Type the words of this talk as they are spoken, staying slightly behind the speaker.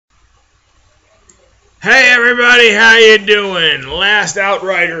Hey everybody, how you doing? Last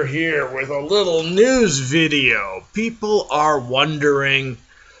Outrider here with a little news video. People are wondering,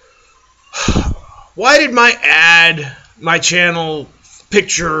 why did my channel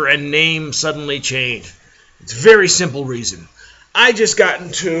picture and name suddenly change? It's a very simple reason. I just got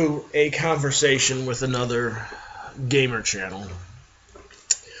into a conversation with another gamer channel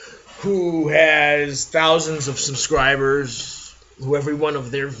who has thousands of subscribers, who every one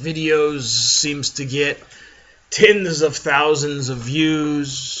of their videos seems to get tens of thousands of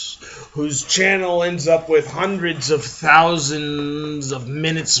views, whose channel ends up with hundreds of thousands of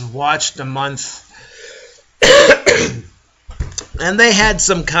minutes watched a month. And they had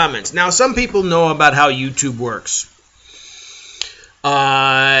some comments. Now, some people know about how YouTube works.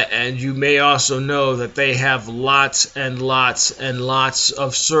 And you may also know that they have lots and lots and lots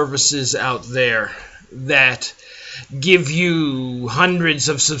of services out there that give you hundreds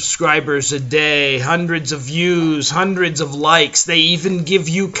of subscribers a day, hundreds of views, hundreds of likes. They even give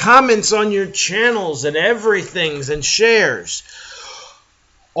you comments on your channels and everything and shares.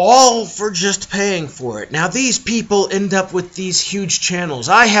 All for just paying for it. Now, these people end up with these huge channels.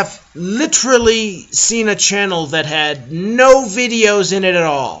 I have literally seen a channel that had no videos in it at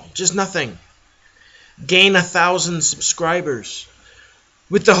all. Just nothing. Gain 1,000 subscribers,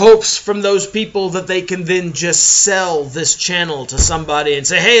 with the hopes from those people that they can then just sell this channel to somebody and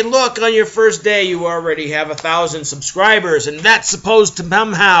say, hey, look, on your first day you already have 1,000 subscribers, and that's supposed to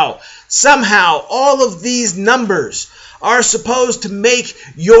somehow, all of these numbers are supposed to make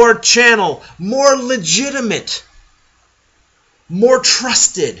your channel more legitimate, more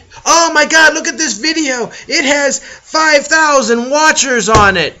trusted. Oh my God, look at this video. It has 5,000 watchers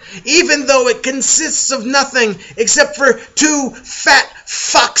on it, even though it consists of nothing except for two fat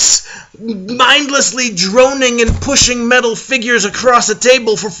fucks mindlessly droning and pushing metal figures across a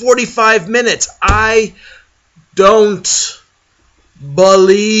table for 45 minutes. I don't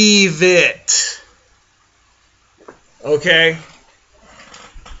believe it. Okay?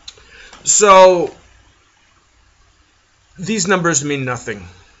 So these numbers mean nothing.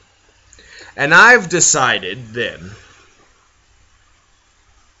 And I've decided then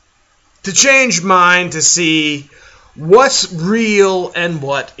to change mine to see what's real and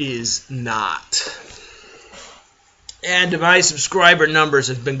what is not. And my subscriber numbers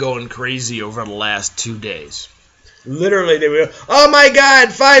have been going crazy over the last 2 days. Literally, they were, oh my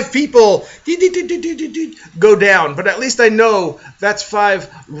God, 5 people go down. But at least I know that's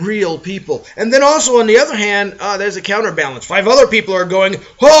 5 real people. And then also, on the other hand, there's a counterbalance. 5 other people are going,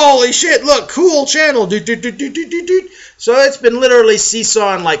 holy shit, look, cool channel. So it's been literally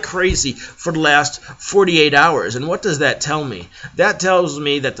seesawing like crazy for the last 48 hours. And what does that tell me? That tells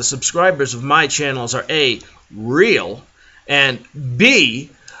me that the subscribers of my channels are A, real, and B,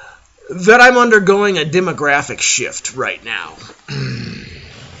 that I'm undergoing a demographic shift right now.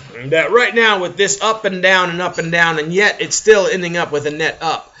 That right now, with this up and down, and yet it's still ending up with a net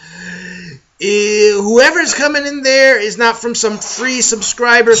up. Whoever's coming in there is not from some free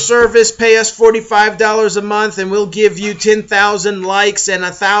subscriber service. Pay us $45 a month and we'll give you 10,000 likes and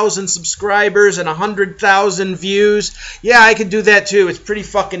 1,000 subscribers and 100,000 views. Yeah, I could do that too. It's pretty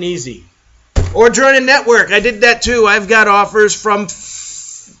fucking easy. Or join a network. I did that too. I've got offers from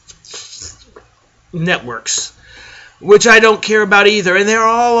networks, which I don't care about either, and they're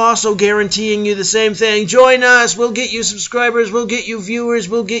all also guaranteeing you the same thing. Join us, we'll get you subscribers, we'll get you viewers,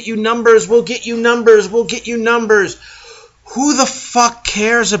 we'll get you numbers, we'll get you numbers, we'll get you numbers. Who the fuck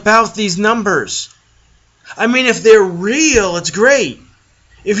cares about these numbers? I mean, if they're real, it's great.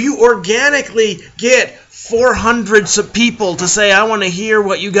 If you organically get 400 people to say, I want to hear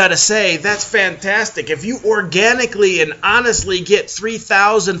what you got to say, that's fantastic. If you organically and honestly get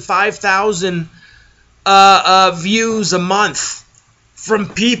 3,000, 5,000 views a month from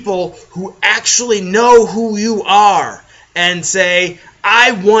people who actually know who you are and say,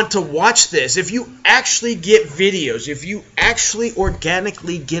 I want to watch this. If you actually get videos, if you actually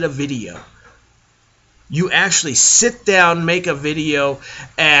organically get a video, you actually sit down, make a video,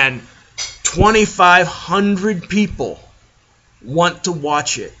 and 2,500 people want to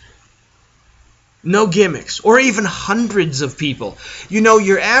watch it. No gimmicks. Or even hundreds of people. You know,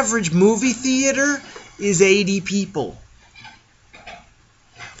 your average movie theater is 80 people.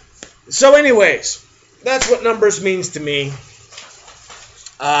 So anyways, that's what numbers means to me.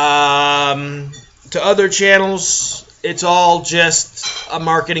 To other channels, it's all just a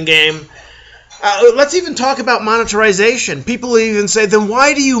marketing game. Let's even talk about monetization. People even say, then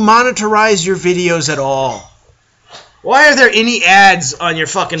why do you monetize your videos at all? Why are there any ads on your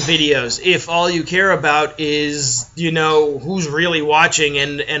fucking videos if all you care about is, you know, who's really watching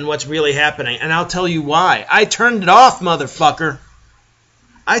and what's really happening? And I'll tell you why. I turned it off, motherfucker.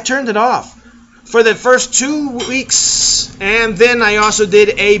 I turned it off for the first 2 weeks, and then I also did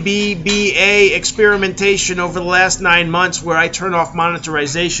ABBA experimentation over the last 9 months where I turn off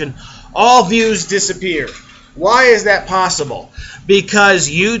monetization. All views disappear. Why is that possible? Because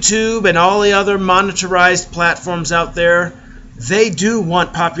YouTube and all the other monetized platforms out there, they do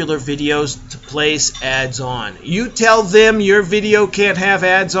want popular videos to place ads on. You tell them your video can't have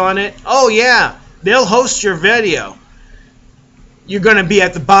ads on it, oh yeah, they'll host your video. You're going to be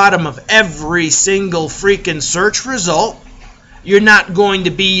at the bottom of every single freaking search result. You're not going to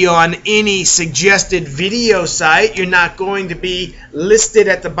be on any suggested video site. You're not going to be listed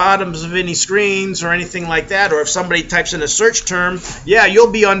at the bottoms of any screens or anything like that. Or if somebody types in a search term, yeah,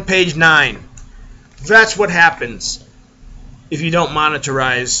 you'll be on page 9. That's what happens if you don't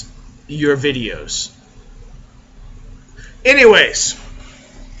monetize your videos. Anyways,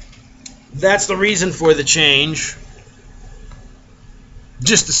 that's the reason for the change.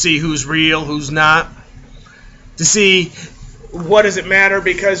 Just to see who's real, who's not. To see what does it matter,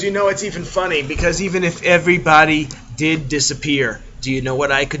 because you know it's even funny, because even if everybody did disappear, do you know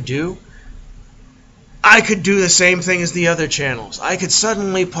what I could do? I could do the same thing as the other channels. I could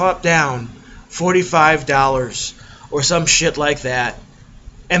suddenly pop down $45 or some shit like that,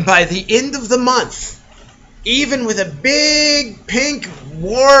 and by the end of the month, even with a big pink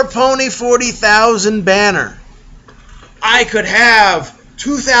Warpony 40,000 banner, I could have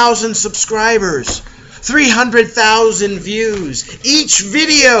 2,000 subscribers, 300,000 views. Each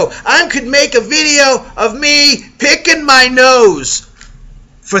video, I could make a video of me picking my nose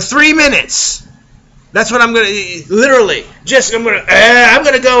for 3 minutes. That's what I'm gonna, literally, I'm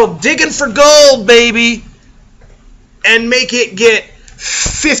gonna go digging for gold, baby, and make it get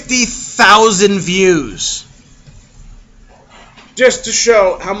 50,000 views. Just to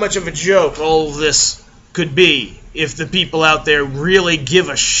show how much of a joke all of this could be if the people out there really give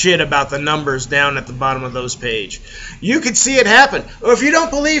a shit about the numbers down at the bottom of those pages. You could see it happen. Or if you don't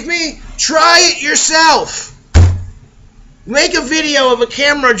believe me, try it yourself. Make a video of a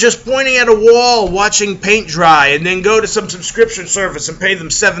camera just pointing at a wall watching paint dry, and then go to some subscription service and pay them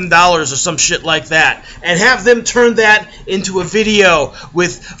 $7 or some shit like that, and have them turn that into a video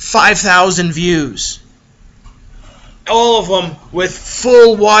with 5,000 views. All of them with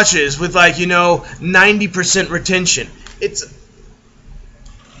full watches, with, like, you know, 90% retention.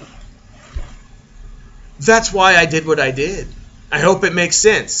 That's why I did what I did. I hope it makes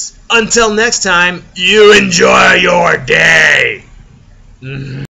sense. Until next time, you enjoy your day.